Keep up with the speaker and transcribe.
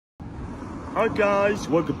Hi guys,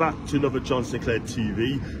 welcome back to another John Sinclair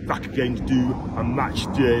TV. Back again to do a match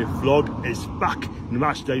day vlog. It's back, the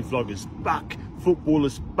match day vlog is back. Football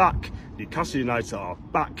is back, Newcastle United are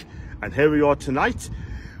back. And here we are tonight.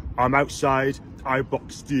 I'm outside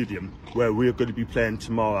Ibrox Stadium where we're going to be playing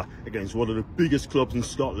tomorrow against one of the biggest clubs in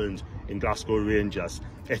Scotland, in Glasgow Rangers.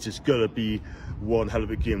 It is going to be one hell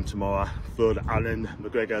of a game tomorrow for Alan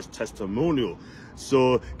McGregor's testimonial.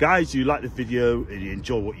 So guys, if you like the video and you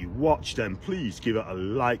enjoy what you watch, then please give it a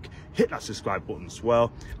like, hit that subscribe button as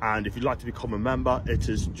well, and if you'd like to become a member, it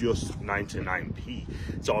is just 99p.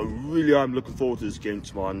 So I really am looking forward to this game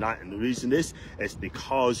tomorrow night, and the reason is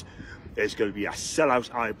because it's going to be a sellout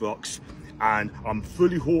Ibrox, and I'm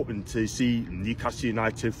fully hoping to see Newcastle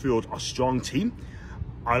United field a strong team.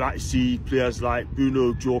 I like to see players like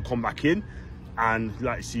Bruno Joe come back in, and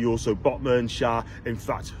like to see also Botman, Shah. In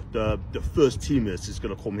fact, the first teamers is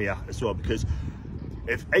going to come here as well, because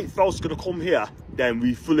if 8,000 is going to come here, then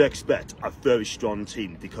we fully expect a very strong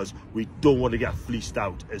team, because we don't want to get fleeced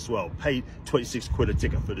out as well. Paid 26 quid a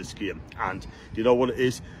ticket for this game, and you know what it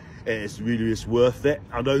is? It's really worth it.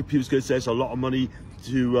 I know people's going to say it's a lot of money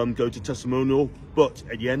to go to testimonial, but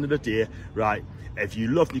at the end of the day, right, if you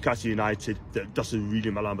love Newcastle United, that doesn't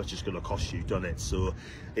really matter how much it's going to cost you, doesn't it? So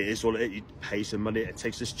it is what it is. You pay some money, it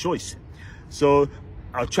takes this choice. So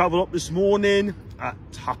I travelled up this morning at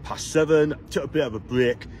 7:30, took a bit of a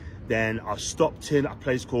break, then I stopped in at a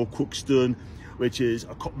place called Crookston, which is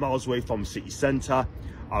a couple miles away from the city centre.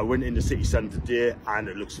 I went in the city centre today and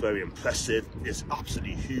it looks very impressive. It's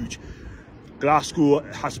absolutely huge. Glasgow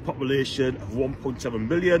has a population of 1.7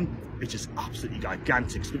 million, which is absolutely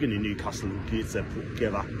gigantic. Speaking of Newcastle and Gates, they're put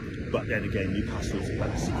together, but then again, Newcastle is a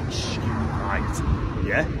better city, right?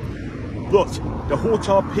 Yeah. But the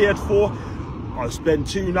hotel I paid for, I spent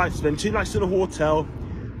 2 nights in a hotel.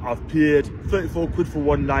 I've paid 34 quid for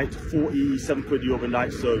one night, 47 quid the other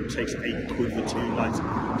night, so it takes 8 quid for 2 nights.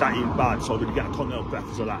 That ain't bad. So I'm going to get a continental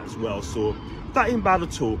breakfast of that as well. So that ain't bad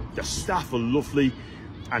at all. The staff are lovely.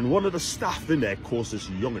 And one of the staff in there, of course, is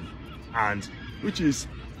Youngin, and which is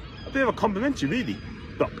a bit of a compliment, really.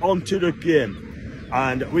 But on to the game,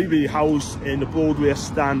 and we'll be housed in the Broadway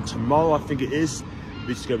stand tomorrow, I think it is,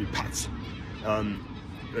 which is going to be packed.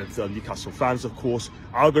 With Newcastle fans, of course,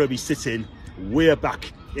 are going to be sitting way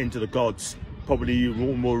back into the gods, probably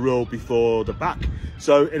one more row before the back.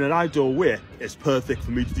 So in an ideal way, it's perfect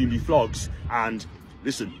for me to do my vlogs. And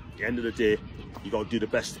listen, at the end of the day, you got to do the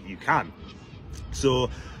best that you can. So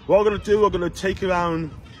what I'm going to do, I'm going to take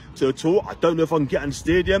around to a tour. I don't know if I can get in the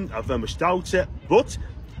stadium, I very much doubt it, but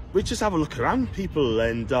we just have a look around, people,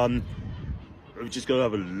 and we're just going to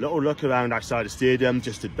have a little look around outside the stadium,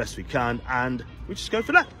 just the best we can, and we just go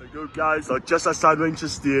for that. There you go, guys. So just outside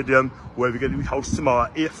Rangers Stadium, where we're going to be hosted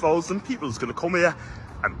tomorrow. 8,000 people is going to come here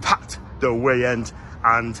and packed the away end,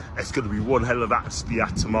 and it's going to be one hell of atmosphere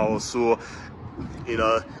tomorrow. So, you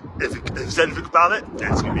know, if there's anything about it,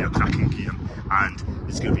 then it's going to be a cracking game, and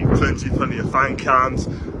it's going to be plenty of fan cams,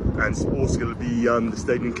 and it's also going to be the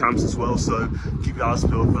stadium cams as well. So keep your eyes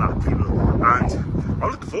peeled for that, people, and I'm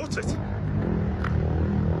looking forward to it.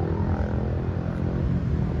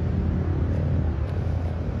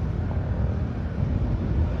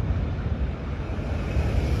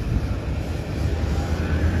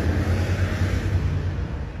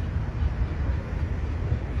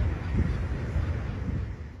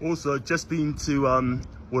 Also, just been to one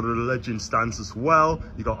of the legend stands as well.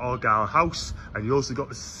 You got Argyle House, and you also got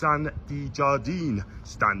the San di Jardine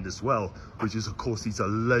stand as well, which is, of course, he's a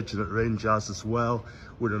legend at Rangers as well,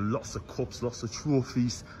 winning lots of cups, lots of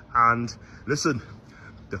trophies. And listen,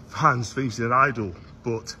 the fans think he's an idol,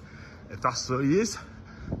 but if that's what he is,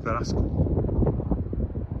 then that's cool.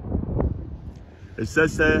 It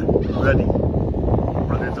says there, ready,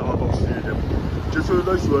 and it's Ibrox Stadium. Just for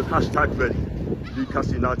those words, hashtag ready.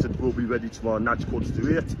 Newcastle United will be ready tomorrow night,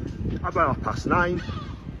 8:45, about 9:30,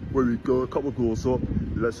 where we go a couple of goals up.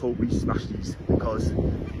 Let's hope we smash these, because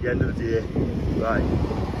at the end of the day, right,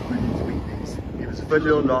 we need to beat these. If it's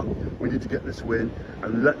friendly or not, we need to get this win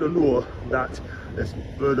and let them know that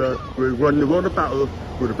we're running a battle.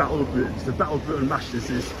 We're the battle of Britain. It's the battle of Britain match this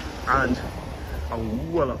is, and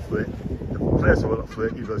I'm well up for it. The players are well up for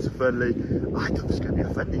it, even though it's a friendly. I don't think it's going to be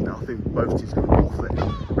a friendly now. I think both teams are going to go for it.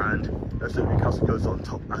 And let's hope Newcastle goes on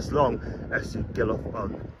top as long as you get off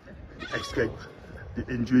escape the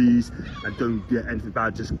injuries and don't get anything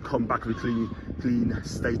bad. Just come back with a clean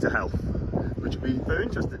state of health, which will be very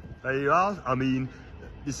interesting. There you are. I mean,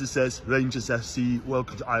 this says Rangers FC,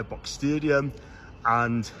 welcome to Ibrox Stadium.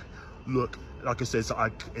 And look, like I said,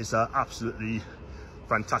 it's an absolutely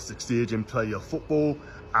fantastic stadium, play your football,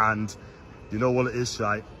 and you know what it is,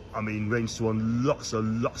 right? I mean, Rangers won lots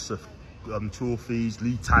of trophies,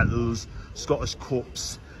 league titles, Scottish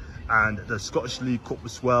Cups, and the Scottish League Cup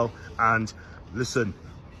as well. And listen,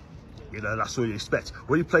 you know, that's what you expect.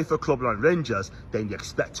 When you play for a club like Rangers, then you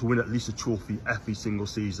expect to win at least a trophy every single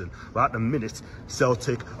season. But at the minute,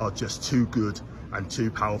 Celtic are just too good and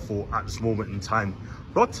too powerful at this moment in time.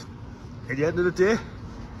 But at the end of the day,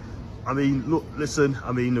 I mean, look, listen,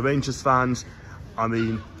 I mean, the Rangers fans, I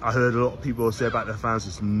mean, I heard a lot of people say about their fans,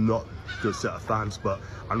 it's not a good set of fans, but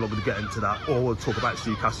I'm not going to get into that. All we'll talk about is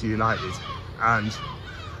Newcastle United. And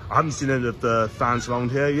I haven't seen any of the fans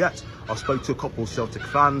around here yet. I spoke to a couple of Celtic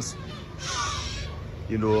fans,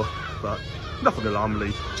 you know, but nothing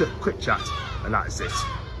alarmingly, just a quick chat, and that is it.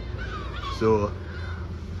 So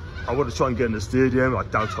I want to try and get in the stadium. I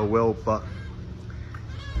doubt I will, but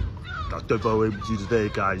I don't know what I'm able to do today,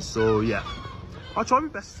 guys. So yeah, I'll try my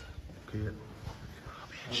best. Okay.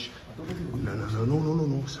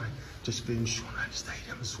 No, sorry. Just being shown at the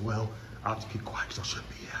stadium as well. I have to keep quiet because I shouldn't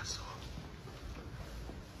be here, so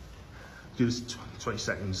give us 20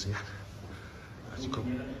 seconds, yeah. As you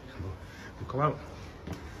come out.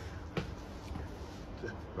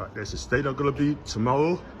 Right, there's the stadium I'm gonna be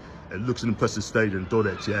tomorrow. It looks an impressive stadium,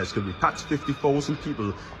 doesn't it? Yeah, it's gonna be packed, 50,000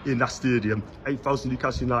 people in that stadium. 8,000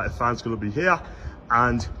 Newcastle United fans gonna be here,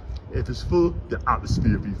 and if it's full, the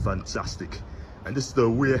atmosphere will be fantastic. And this is the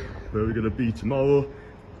way where we're gonna be tomorrow,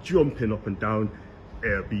 jumping up and down.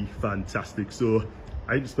 It'll be fantastic. So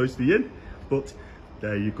I ain't supposed to be in, but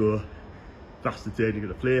there you go. That's the day they're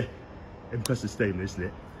gonna play. Impressive stadium, isn't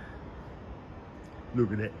it?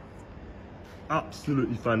 Look at it.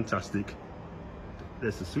 Absolutely fantastic.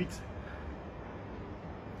 There's the suite.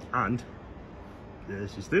 And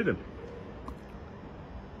there's your stadium.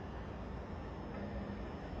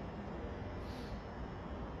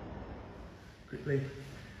 Quickly,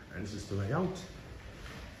 and this is the way out.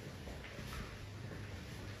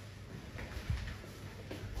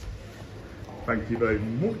 Thank you very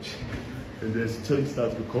much. And there's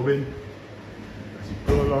turnstiles for coming as you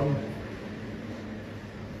go along.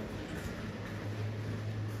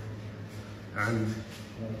 And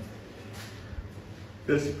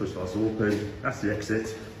there's the push bars open, that's the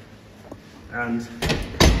exit. And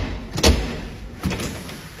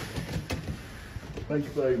thank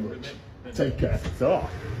you very much. Take care. So,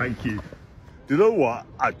 thank you. Do you know what?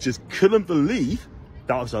 I just couldn't believe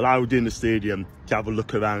that I was allowed in the stadium to have a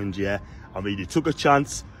look around, yeah. I mean, he took a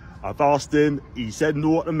chance. I've asked him, he said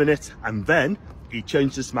no at a minute, and then he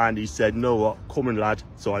changed his mind. He said, "No, what, come in, lad."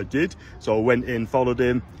 So I did. So I went in, followed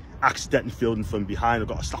him, accidentally fielding from behind. I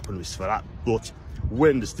got a slap on the wrist for that, but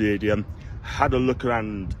went in the stadium, had a look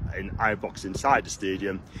around in iBox inside the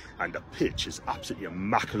stadium, and the pitch is absolutely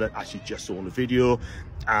immaculate, as you just saw in the video.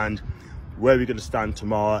 And where we're going to stand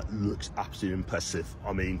tomorrow looks absolutely impressive.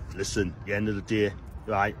 I mean, listen, at the end of the day,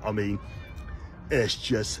 right, I mean, it's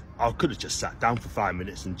just, I could have just sat down for 5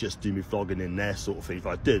 minutes and just do me vlogging in there sort of thing. If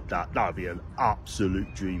I did that, that would be an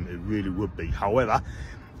absolute dream. It really would be. However,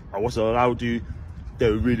 I wasn't allowed to. They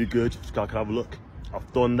were really good. Just I can have a look.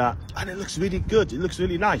 I've done that, and it looks really good. It looks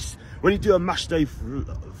really nice. When you do a match day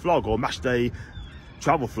vlog or match day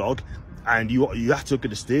travel vlog, and you have to look at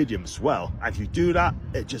the stadium as well, and if you do that,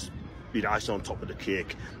 it just be the icing on top of the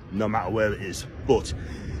cake, no matter where it is. But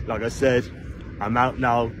like I said, I'm out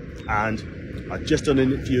now, and I've just done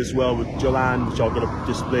an interview as well with Joanne, which I'm going to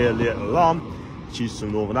display later on. She's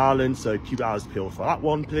from Northern Ireland, so keep your eyes peeled for that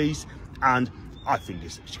one, please. And I think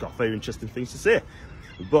she's got very interesting things to say.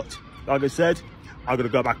 But like I said, I'm going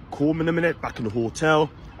to go back home in a minute, back in the hotel.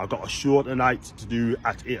 I've got a show tonight to do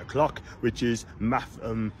at 8 o'clock, which is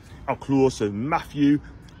I'll close with Matthew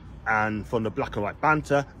and from the Black and White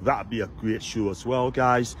Banter. That'll be a great show as well,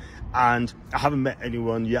 guys. And I haven't met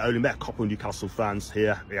anyone yet. I only met a couple of Newcastle fans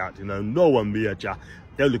here. Yeah, you know, no one major.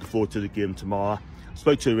 They're looking forward to the game tomorrow.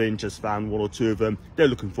 Spoke to a Rangers fan, 1 or 2 of them. They're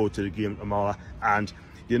looking forward to the game tomorrow. And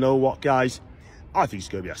you know what, guys? I think it's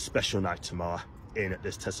going to be a special night tomorrow in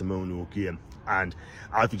this testimonial game. And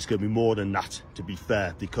I think it's going to be more than that, to be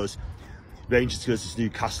fair, because Rangers versus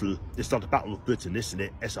Newcastle, it's not the Battle of Britain, isn't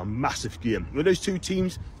it? It's a massive game. When those two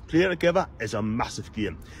teams play together, it's a massive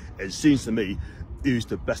game. It seems to me who's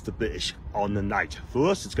the best of British on the night. For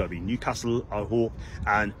us, it's going to be Newcastle, I hope,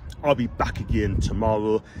 and I'll be back again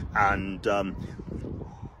tomorrow. And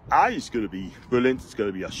it's going to be brilliant. It's going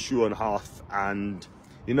to be a show and a half. And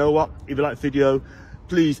you know what? If you like the video,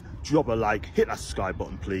 please drop a like, hit that subscribe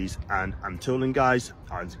button, please. And until then, guys,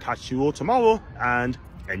 I'll catch you all tomorrow, and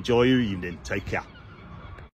enjoy your evening. Take care.